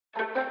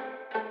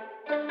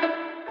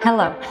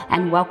Hello,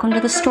 and welcome to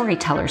The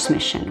Storyteller's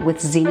Mission with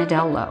Zena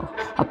Del Lowe,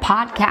 a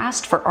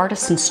podcast for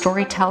artists and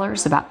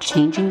storytellers about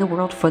changing the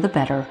world for the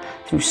better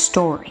through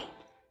story.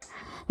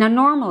 Now,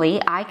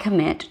 normally I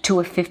commit to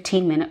a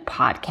 15-minute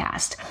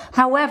podcast.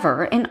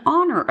 However, in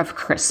honor of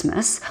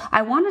Christmas,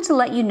 I wanted to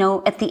let you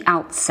know at the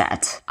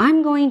outset,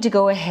 I'm going to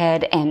go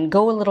ahead and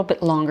go a little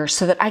bit longer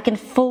so that I can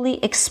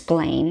fully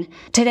explain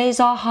today's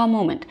aha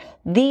moment.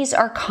 These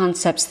are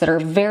concepts that are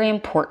very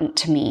important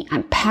to me.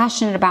 I'm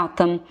passionate about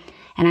them,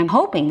 and I'm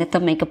hoping that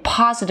they'll make a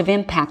positive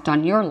impact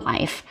on your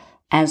life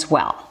as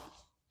well.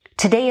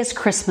 Today is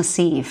Christmas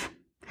Eve.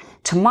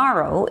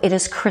 Tomorrow it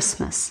is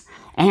Christmas.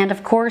 And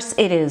of course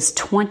it is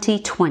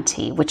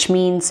 2020, which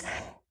means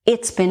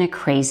it's been a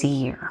crazy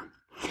year.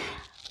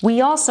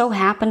 We also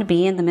happen to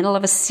be in the middle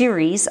of a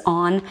series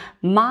on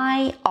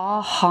my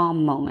aha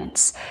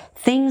moments.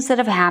 Things that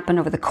have happened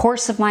over the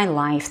course of my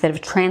life that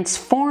have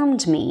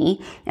transformed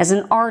me as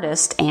an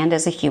artist and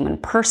as a human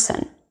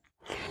person.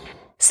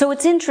 So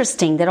it's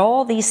interesting that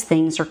all these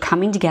things are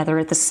coming together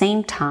at the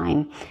same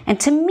time, and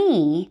to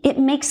me, it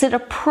makes it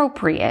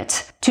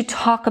appropriate to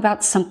talk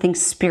about something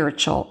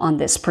spiritual on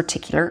this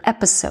particular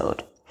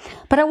episode.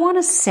 But I want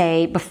to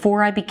say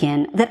before I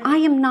begin that I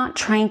am not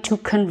trying to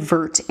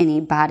convert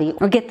anybody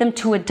or get them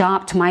to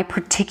adopt my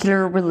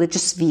particular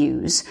religious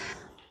views.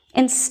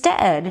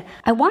 Instead,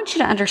 I want you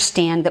to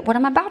understand that what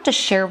I'm about to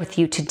share with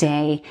you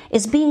today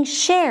is being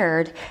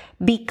shared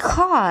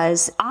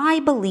because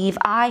I believe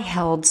I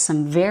held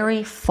some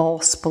very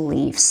false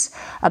beliefs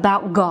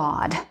about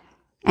God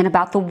and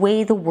about the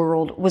way the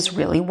world was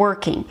really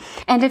working.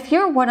 And if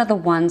you're one of the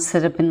ones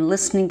that have been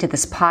listening to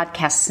this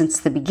podcast since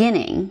the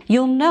beginning,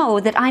 you'll know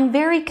that I'm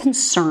very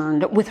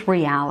concerned with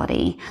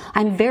reality.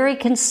 I'm very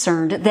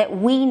concerned that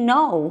we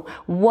know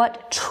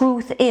what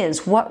truth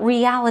is, what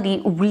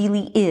reality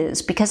really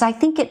is, because I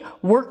think it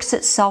works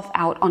itself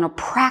out on a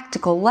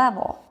practical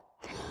level.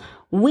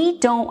 We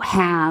don't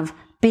have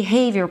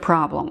behavior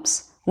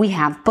problems. We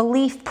have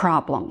belief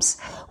problems.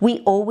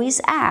 We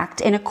always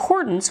act in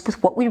accordance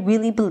with what we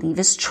really believe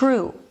is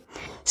true.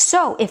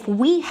 So if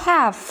we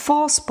have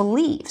false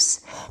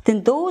beliefs,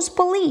 then those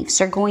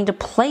beliefs are going to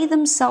play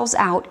themselves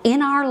out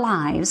in our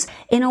lives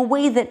in a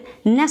way that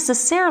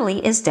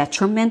necessarily is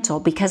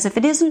detrimental, because if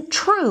it isn't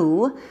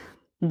true,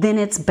 then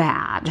it's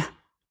bad.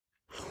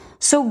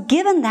 So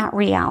given that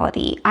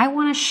reality, I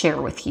want to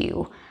share with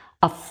you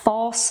a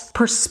false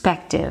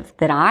perspective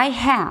that I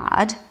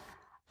had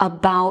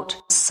about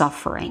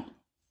suffering.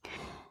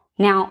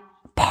 Now,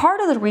 part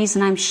of the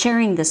reason I'm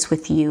sharing this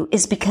with you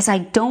is because I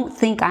don't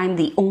think I'm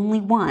the only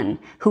one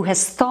who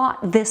has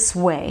thought this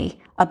way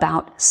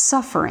about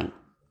suffering.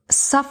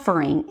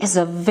 Suffering is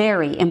a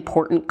very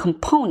important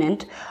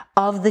component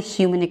of the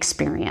human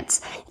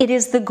experience. It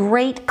is the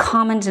great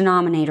common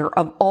denominator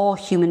of all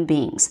human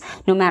beings.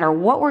 No matter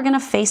what we're going to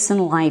face in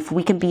life,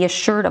 we can be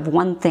assured of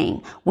one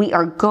thing: we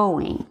are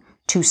going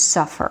to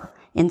suffer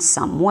in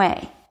some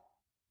way.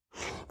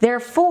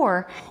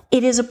 Therefore,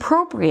 it is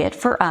appropriate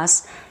for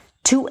us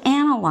to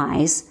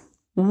analyze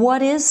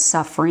what is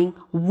suffering,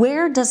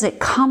 where does it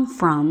come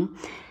from,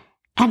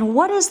 and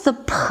what is the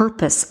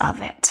purpose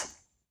of it.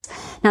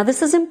 Now,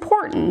 this is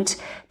important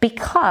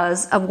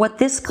because of what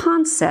this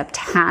concept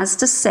has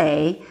to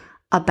say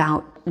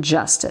about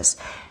justice.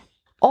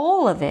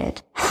 All of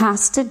it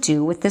has to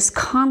do with this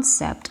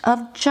concept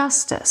of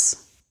justice.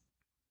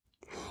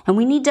 And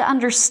we need to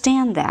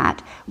understand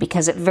that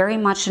because it very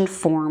much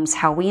informs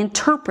how we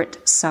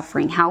interpret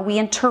suffering, how we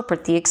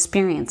interpret the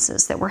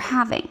experiences that we're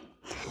having.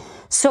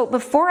 So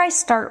before I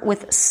start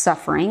with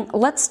suffering,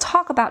 let's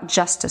talk about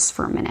justice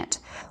for a minute.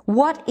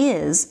 What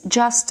is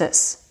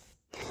justice?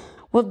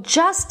 Well,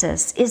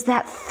 justice is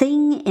that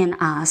thing in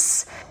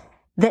us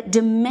that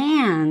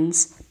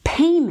demands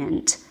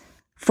payment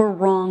for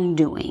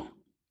wrongdoing.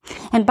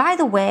 And by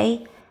the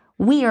way,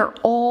 we are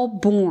all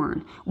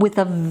born with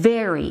a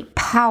very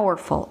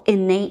powerful,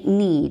 innate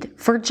need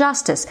for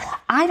justice.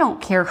 I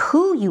don't care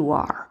who you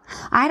are.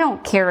 I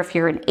don't care if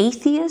you're an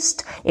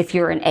atheist, if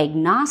you're an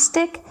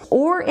agnostic,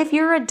 or if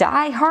you're a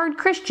die-hard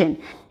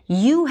Christian.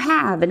 You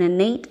have an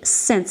innate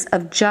sense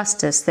of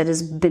justice that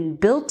has been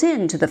built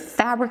into the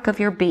fabric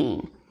of your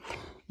being.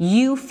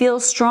 You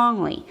feel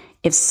strongly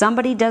if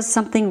somebody does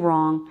something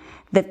wrong,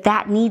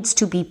 that needs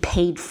to be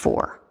paid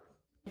for.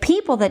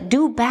 People that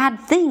do bad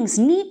things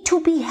need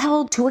to be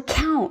held to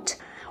account.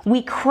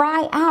 We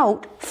cry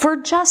out for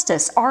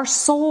justice. Our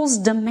souls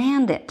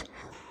demand it.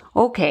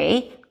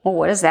 Okay, well,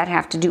 what does that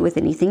have to do with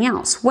anything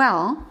else?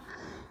 Well,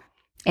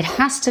 it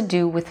has to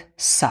do with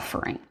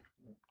suffering.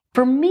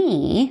 For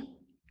me,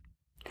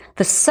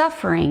 the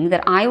suffering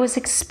that I was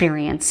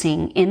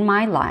experiencing in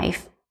my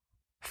life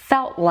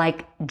felt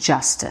like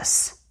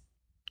justice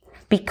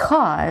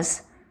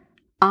because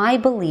I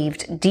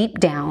believed deep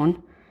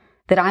down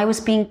that I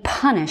was being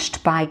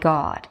punished by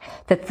God,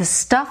 that the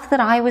stuff that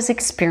I was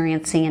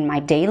experiencing in my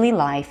daily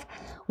life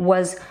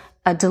was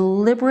a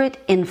deliberate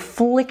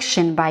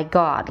infliction by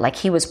God, like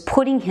He was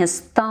putting His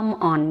thumb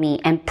on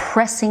me and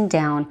pressing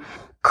down,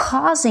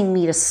 causing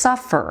me to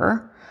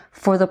suffer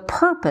for the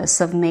purpose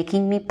of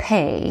making me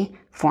pay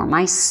for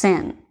my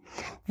sin.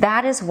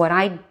 That is what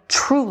I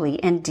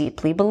truly and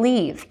deeply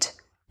believed.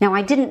 Now,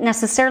 I didn't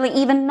necessarily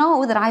even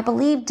know that I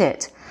believed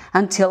it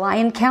until I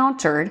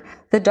encountered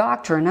the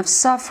doctrine of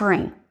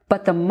suffering.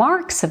 But the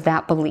marks of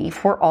that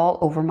belief were all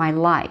over my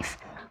life.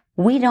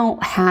 We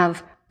don't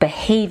have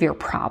behavior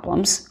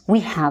problems.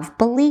 We have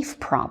belief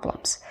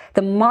problems.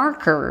 The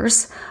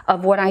markers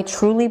of what I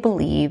truly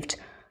believed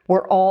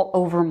were all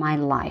over my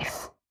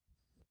life.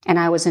 And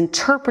I was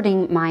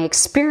interpreting my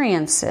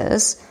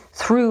experiences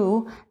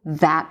through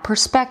that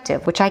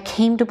perspective, which I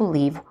came to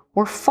believe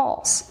were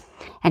false.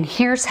 And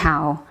here's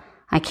how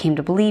I came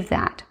to believe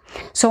that.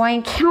 So I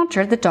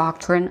encountered the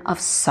doctrine of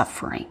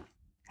suffering.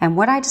 And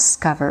what I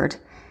discovered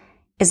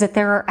is that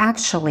there are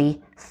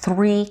actually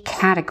 3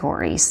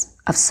 categories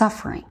of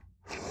suffering.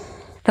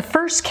 The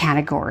first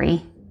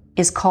category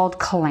is called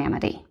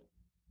calamity.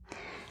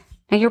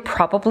 Now, you're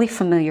probably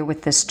familiar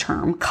with this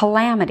term.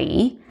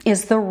 Calamity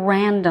is the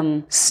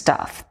random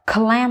stuff.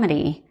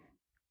 Calamity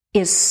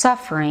is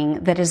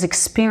suffering that is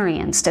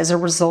experienced as a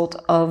result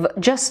of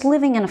just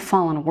living in a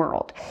fallen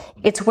world.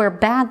 It's where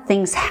bad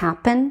things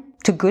happen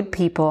to good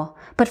people,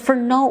 but for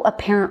no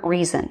apparent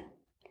reason.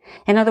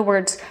 In other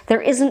words,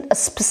 there isn't a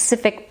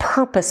specific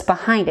purpose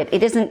behind it.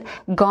 It isn't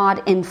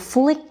God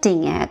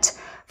inflicting it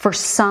for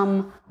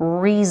some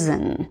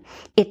reason.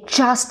 It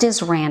just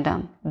is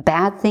random.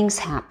 Bad things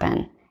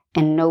happen,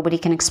 and nobody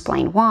can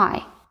explain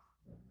why.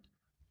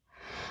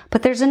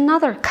 But there's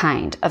another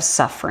kind of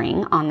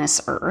suffering on this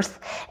earth,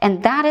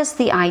 and that is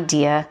the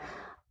idea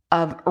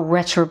of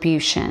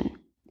retribution,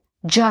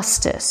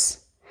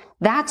 justice.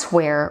 That's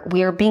where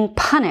we are being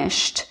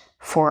punished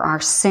for our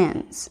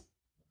sins.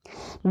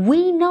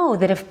 We know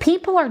that if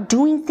people are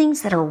doing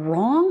things that are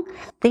wrong,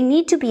 they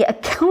need to be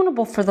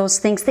accountable for those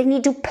things. They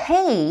need to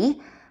pay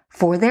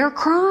for their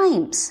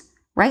crimes,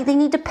 right? They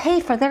need to pay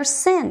for their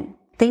sin.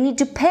 They need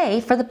to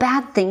pay for the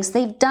bad things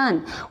they've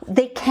done.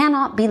 They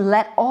cannot be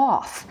let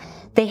off.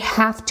 They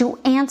have to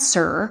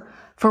answer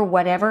for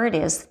whatever it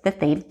is that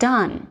they've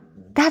done.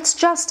 That's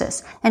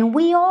justice, and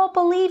we all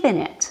believe in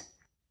it.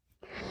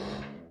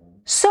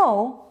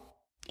 So,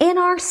 in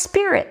our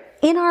spirit,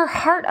 in our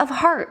heart of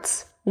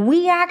hearts,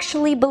 we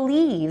actually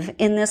believe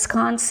in this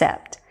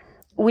concept,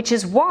 which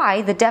is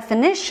why the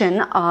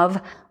definition of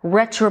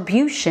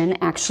retribution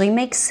actually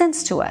makes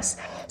sense to us.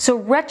 So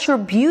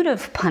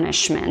retributive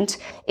punishment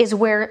is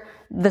where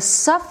the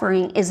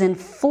suffering is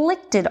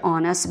inflicted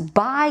on us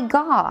by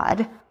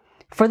God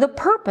for the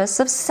purpose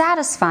of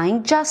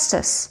satisfying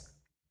justice,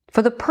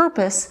 for the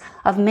purpose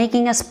of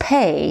making us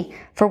pay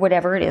for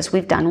whatever it is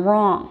we've done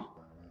wrong.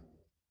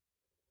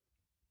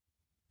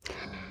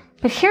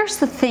 But here's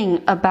the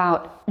thing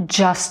about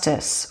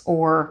justice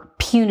or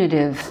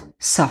punitive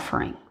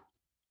suffering.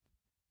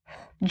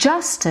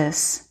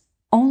 Justice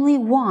only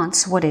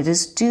wants what it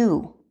is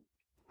due.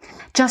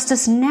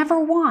 Justice never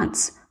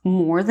wants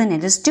more than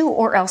it is due,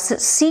 or else it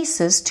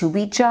ceases to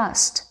be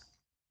just.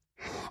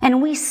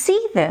 And we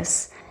see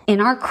this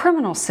in our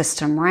criminal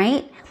system,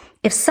 right?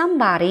 If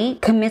somebody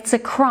commits a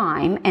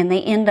crime and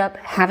they end up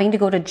having to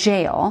go to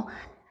jail,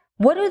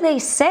 what do they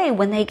say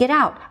when they get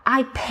out?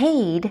 I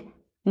paid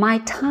my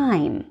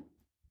time.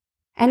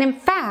 And in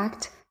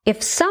fact,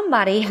 if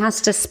somebody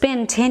has to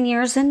spend 10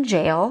 years in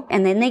jail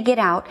and then they get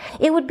out,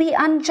 it would be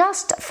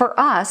unjust for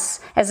us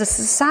as a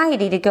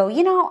society to go,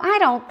 I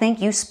don't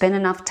think you spent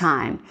enough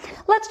time.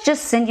 Let's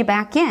just send you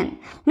back in.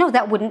 No,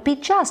 that wouldn't be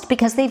just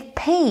because they've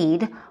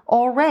paid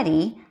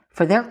already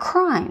for their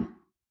crime.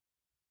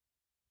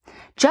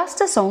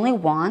 Justice only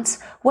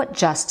wants what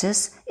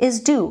justice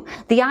is due.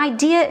 The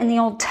idea in the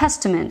Old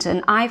Testament,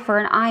 an eye for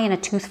an eye and a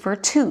tooth for a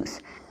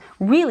tooth,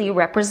 really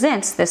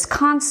represents this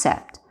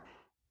concept.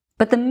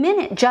 But the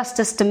minute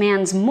justice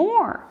demands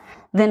more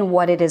than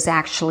what it is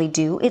actually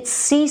due, it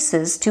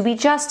ceases to be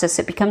justice.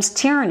 It becomes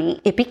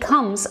tyranny. It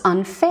becomes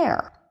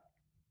unfair.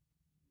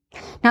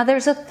 Now,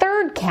 there's a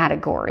third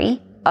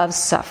category of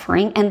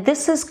suffering, and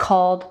this is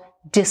called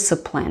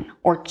discipline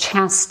or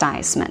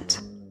chastisement.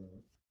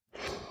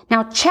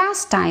 Now,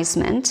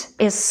 chastisement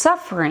is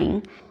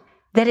suffering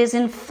that is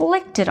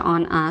inflicted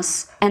on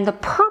us, and the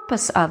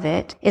purpose of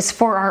it is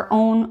for our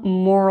own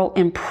moral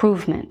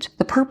improvement.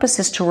 The purpose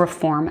is to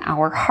reform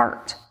our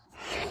heart.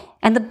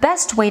 And the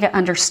best way to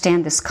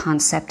understand this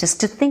concept is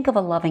to think of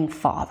a loving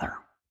father.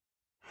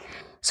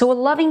 So a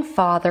loving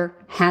father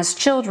has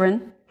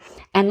children,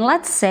 and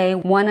let's say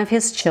one of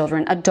his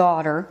children, a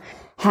daughter,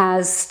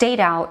 has stayed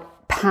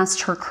out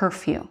past her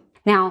curfew.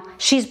 Now,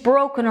 she's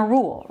broken a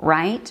rule,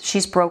 right?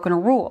 She's broken a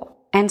rule.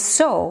 And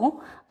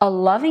so a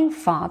loving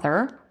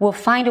father will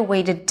find a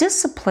way to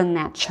discipline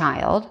that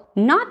child,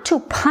 not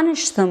to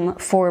punish them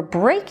for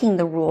breaking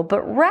the rule,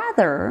 but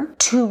rather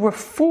to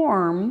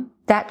reform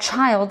that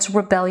child's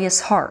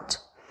rebellious heart.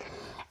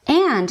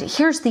 And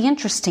here's the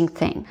interesting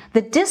thing.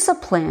 The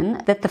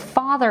discipline that the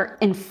father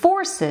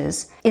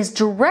enforces is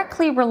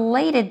directly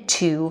related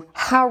to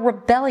how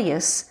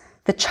rebellious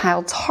the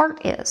child's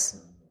heart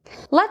is.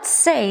 Let's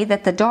say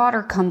that the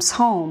daughter comes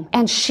home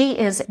and she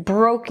is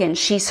broken.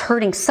 She's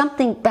hurting.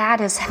 Something bad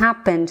has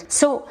happened.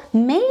 So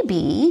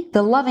maybe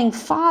the loving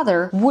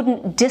father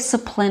wouldn't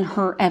discipline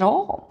her at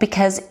all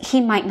because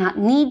he might not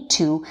need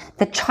to.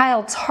 The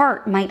child's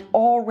heart might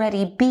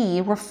already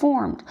be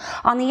reformed.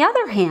 On the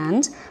other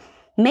hand,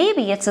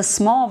 maybe it's a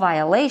small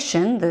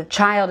violation. The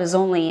child is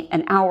only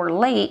an hour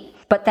late,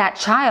 but that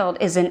child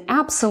is in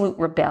absolute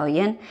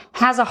rebellion,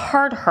 has a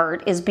hard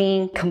heart, is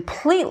being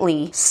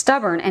completely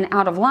stubborn and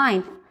out of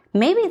line.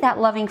 Maybe that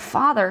loving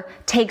father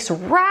takes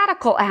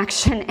radical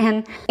action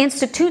and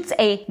institutes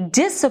a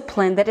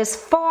discipline that is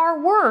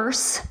far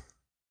worse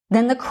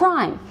than the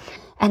crime.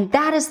 And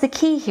that is the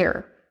key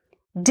here.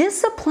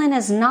 Discipline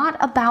is not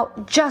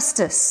about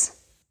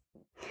justice.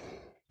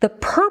 The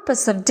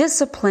purpose of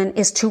discipline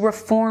is to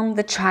reform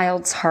the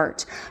child's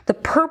heart. The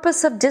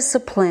purpose of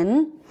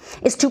discipline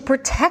is to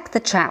protect the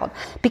child.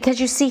 Because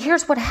you see,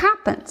 here's what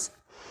happens.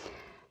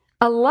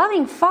 A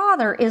loving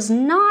father is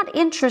not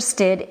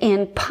interested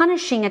in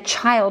punishing a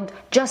child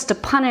just to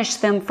punish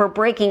them for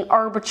breaking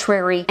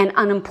arbitrary and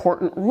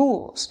unimportant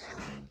rules.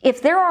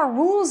 If there are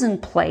rules in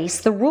place,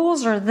 the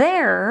rules are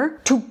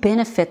there to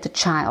benefit the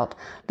child.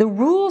 The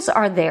rules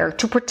are there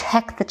to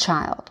protect the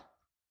child.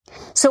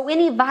 So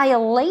any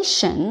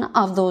violation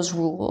of those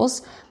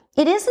rules,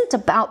 it isn't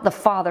about the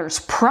father's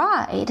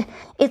pride.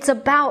 It's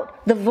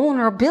about the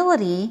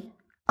vulnerability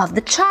of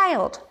the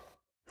child.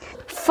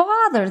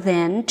 Father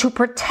then, to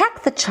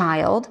protect the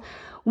child,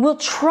 will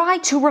try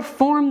to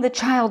reform the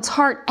child's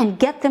heart and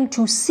get them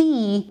to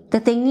see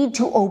that they need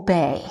to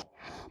obey.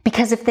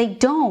 Because if they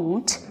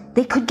don't,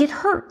 they could get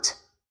hurt.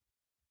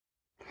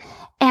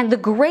 And the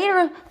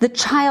greater the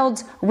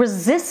child's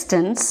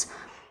resistance,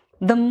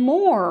 the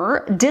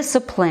more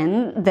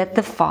discipline that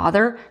the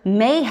father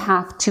may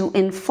have to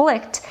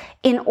inflict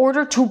in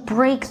order to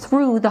break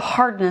through the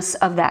hardness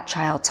of that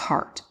child's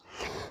heart.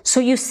 So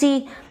you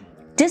see,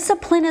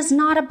 discipline is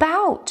not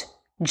about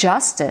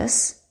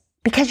justice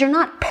because you're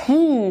not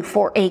paying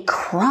for a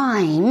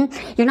crime.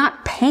 You're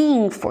not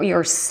paying for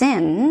your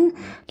sin.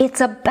 It's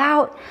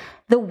about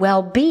the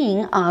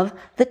well-being of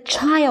the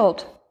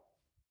child,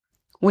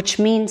 which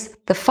means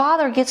the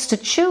father gets to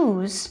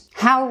choose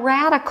how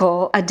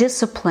radical a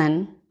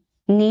discipline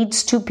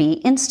needs to be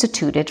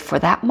instituted for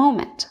that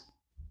moment.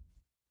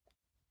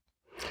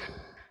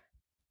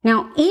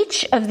 Now,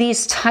 each of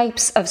these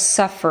types of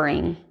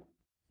suffering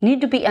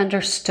need to be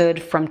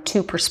understood from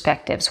two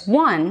perspectives.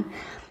 One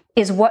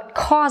is what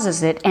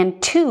causes it, and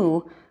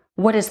two,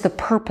 what is the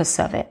purpose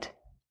of it.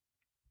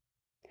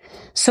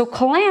 So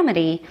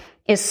calamity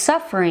is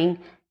suffering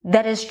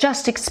that is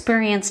just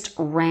experienced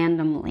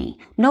randomly.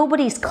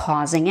 Nobody's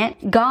causing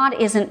it. God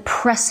isn't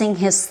pressing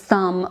his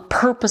thumb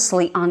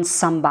purposely on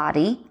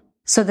somebody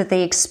so that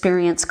they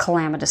experience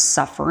calamitous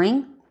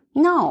suffering.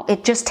 No,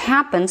 it just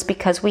happens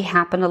because we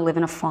happen to live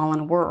in a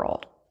fallen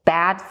world.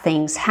 Bad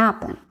things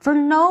happen for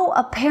no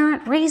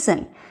apparent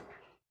reason.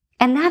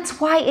 And that's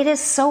why it is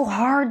so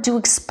hard to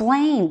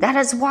explain. That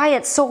is why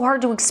it's so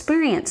hard to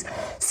experience.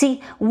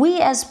 See, we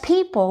as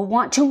people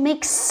want to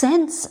make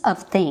sense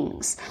of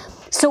things.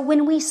 So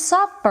when we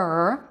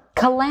suffer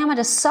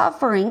calamitous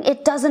suffering,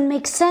 it doesn't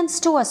make sense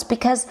to us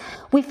because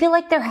we feel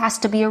like there has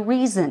to be a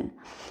reason.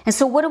 And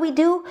so what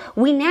do?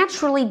 We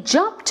naturally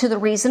jump to the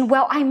reason,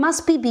 well, I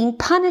must be being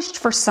punished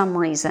for some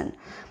reason.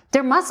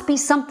 There must be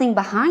something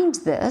behind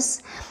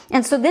this.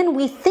 And so then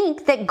we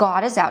think that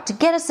God is out to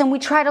get us, and we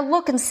try to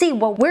look and see,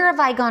 well, where have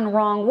I gone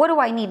wrong? What do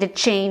I need to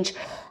change?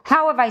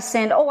 How have I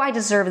sinned? Oh, I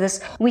deserve this.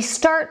 We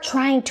start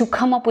trying to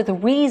come up with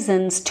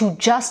reasons to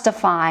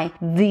justify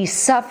the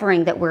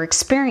suffering that we're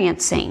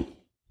experiencing.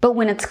 But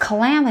when it's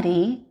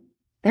calamity,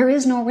 there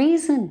is no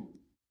reason.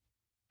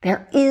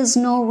 There is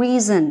no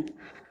reason.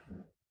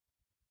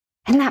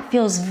 And that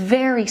feels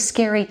very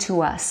scary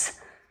to us.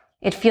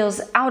 It feels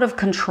out of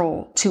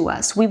control to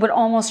us. We would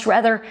almost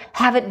rather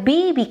have it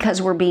be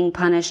because we're being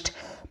punished,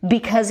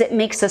 because it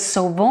makes us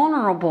so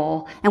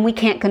vulnerable and we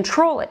can't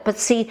control it. But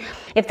see,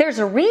 if there's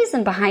a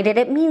reason behind it,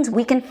 it means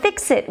we can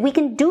fix it. We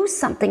can do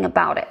something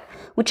about it,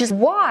 which is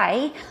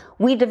why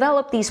we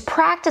develop these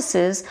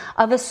practices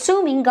of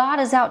assuming God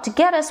is out to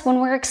get us when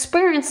we're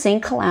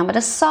experiencing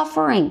calamitous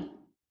suffering.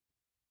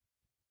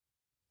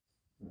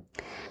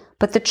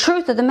 But the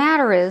truth of the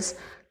matter is,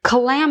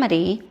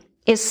 calamity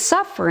is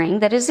suffering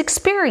that is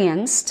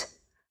experienced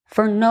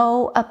for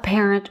no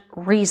apparent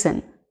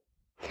reason.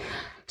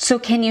 So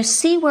can you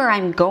see where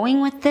I'm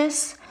going with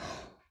this?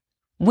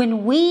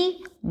 When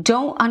we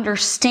don't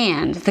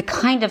understand the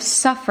kind of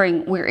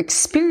suffering we're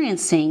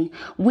experiencing,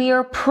 we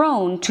are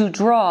prone to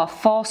draw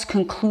false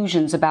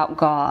conclusions about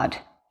God.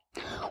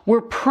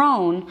 We're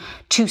prone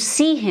to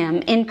see him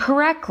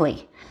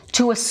incorrectly,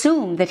 to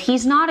assume that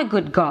he's not a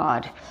good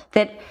God,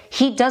 that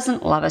he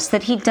doesn't love us,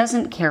 that he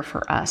doesn't care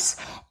for us.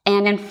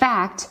 And in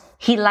fact,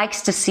 he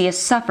likes to see us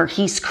suffer.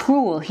 He's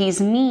cruel. He's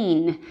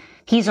mean.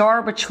 He's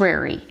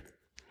arbitrary.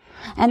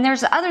 And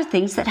there's other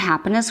things that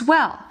happen as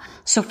well.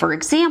 So for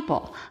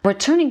example,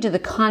 returning to the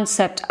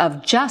concept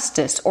of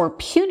justice or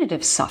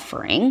punitive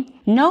suffering,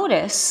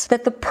 notice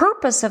that the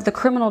purpose of the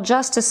criminal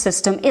justice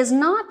system is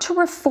not to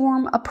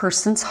reform a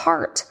person's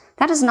heart.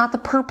 That is not the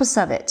purpose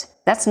of it.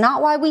 That's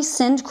not why we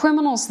send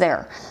criminals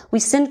there. We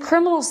send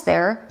criminals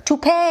there to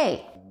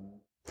pay.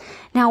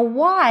 Now,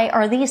 why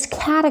are these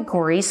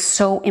categories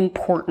so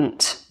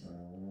important?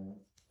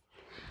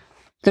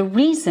 The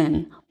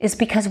reason is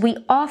because we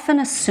often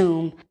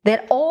assume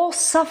that all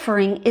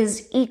suffering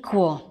is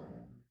equal.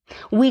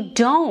 We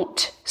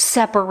don't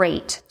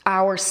separate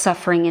our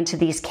suffering into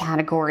these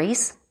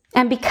categories.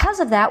 And because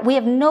of that, we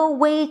have no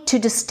way to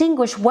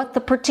distinguish what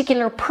the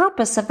particular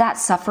purpose of that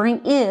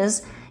suffering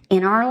is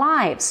in our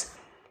lives.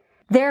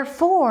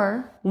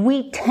 Therefore,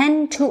 we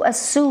tend to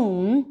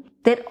assume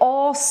that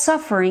all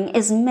suffering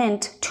is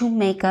meant to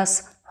make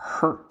us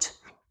hurt.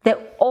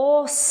 That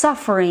all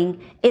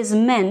suffering is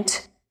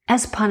meant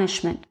as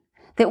punishment.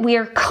 That we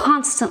are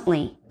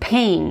constantly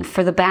paying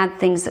for the bad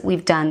things that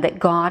we've done, that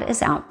God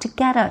is out to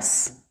get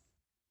us.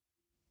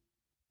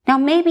 Now,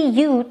 maybe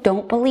you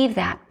don't believe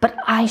that, but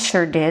I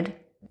sure did.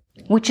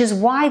 Which is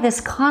why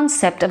this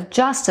concept of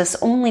justice,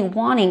 only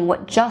wanting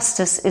what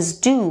justice is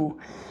due,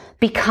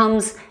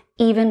 becomes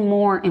even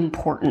more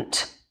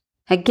important.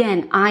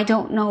 Again, I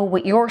don't know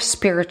what your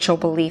spiritual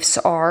beliefs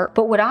are,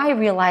 but what I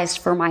realized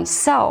for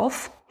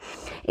myself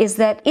is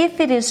that if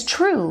it is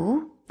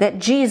true that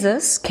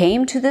Jesus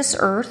came to this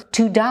earth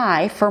to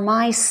die for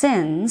my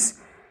sins,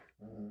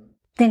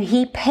 then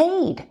he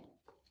paid.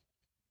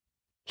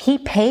 He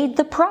paid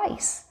the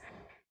price.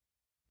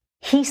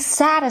 He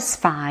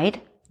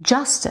satisfied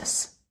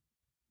justice.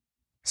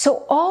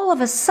 So all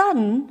of a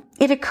sudden,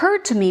 it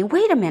occurred to me,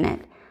 wait a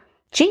minute,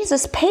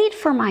 Jesus paid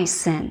for my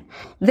sin.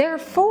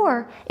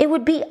 Therefore, it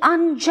would be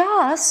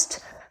unjust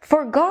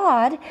for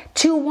God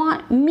to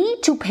want me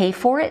to pay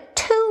for it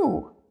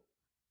too.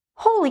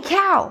 Holy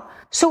cow!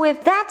 So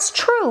if that's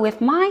true,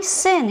 if my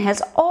sin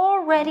has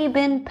already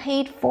been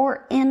paid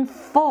for in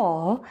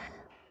full,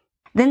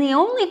 then the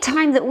only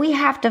time that we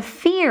have to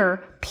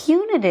fear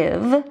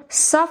punitive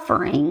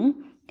suffering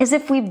is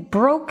if we've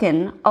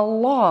broken a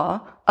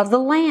law of the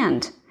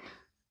land.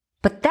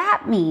 But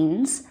that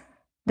means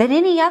that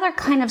any other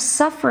kind of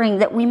suffering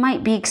that we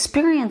might be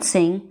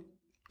experiencing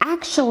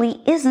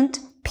actually isn't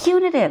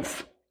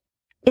punitive.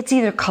 It's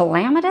either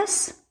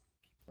calamitous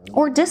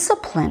or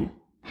discipline.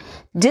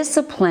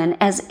 Discipline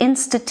as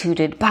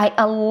instituted by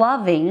a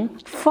loving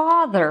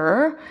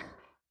Father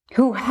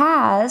who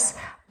has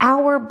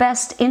our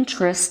best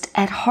interest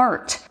at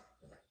heart.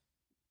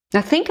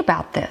 Now think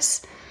about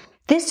this.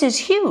 This is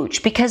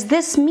huge because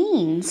this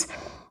means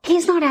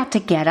he's not out to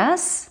get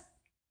us.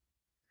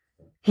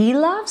 He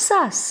loves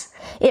us.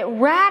 It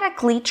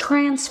radically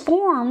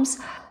transforms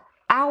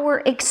our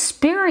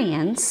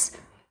experience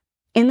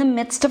in the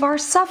midst of our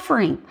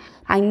suffering.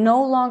 I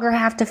no longer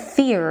have to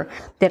fear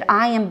that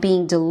I am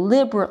being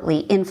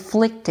deliberately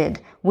inflicted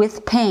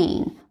with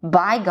pain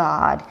by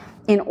God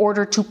in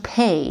order to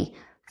pay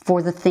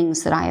for the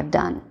things that I have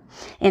done.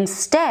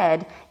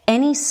 Instead,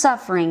 any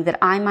suffering that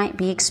I might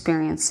be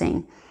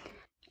experiencing,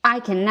 I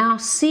can now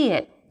see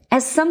it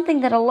as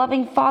something that a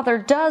loving Father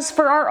does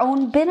for our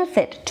own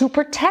benefit, to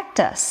protect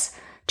us,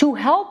 to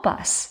help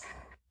us,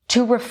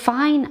 to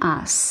refine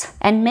us,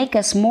 and make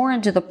us more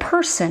into the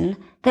person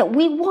that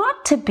we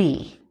want to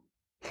be.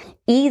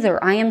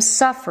 Either I am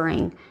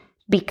suffering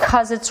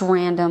because it's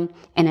random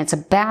and it's a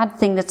bad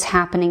thing that's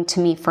happening to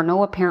me for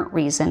no apparent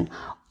reason,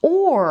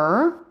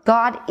 or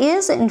God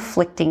is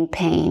inflicting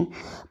pain,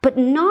 but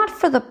not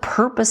for the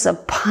purpose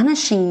of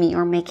punishing me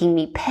or making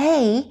me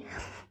pay,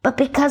 but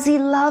because he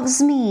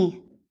loves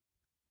me.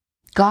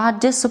 God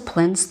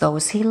disciplines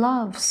those he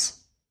loves.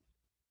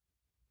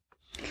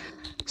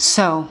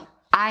 So,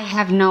 I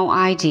have no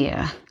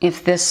idea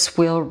if this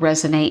will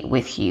resonate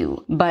with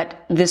you,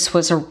 but this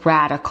was a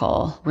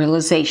radical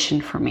realization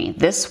for me.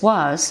 This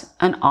was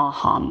an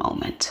aha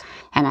moment,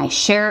 and I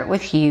share it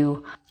with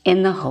you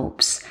in the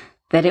hopes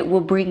that it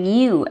will bring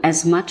you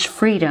as much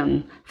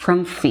freedom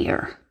from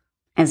fear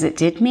as it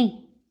did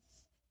me.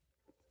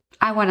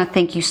 I want to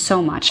thank you so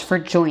much for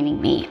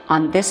joining me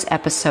on this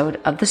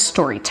episode of The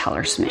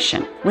Storyteller's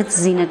Mission with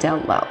Zena Del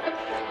Lowe.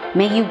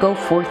 May you go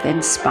forth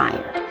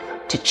inspired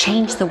to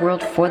change the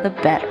world for the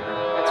better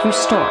through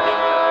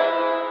story.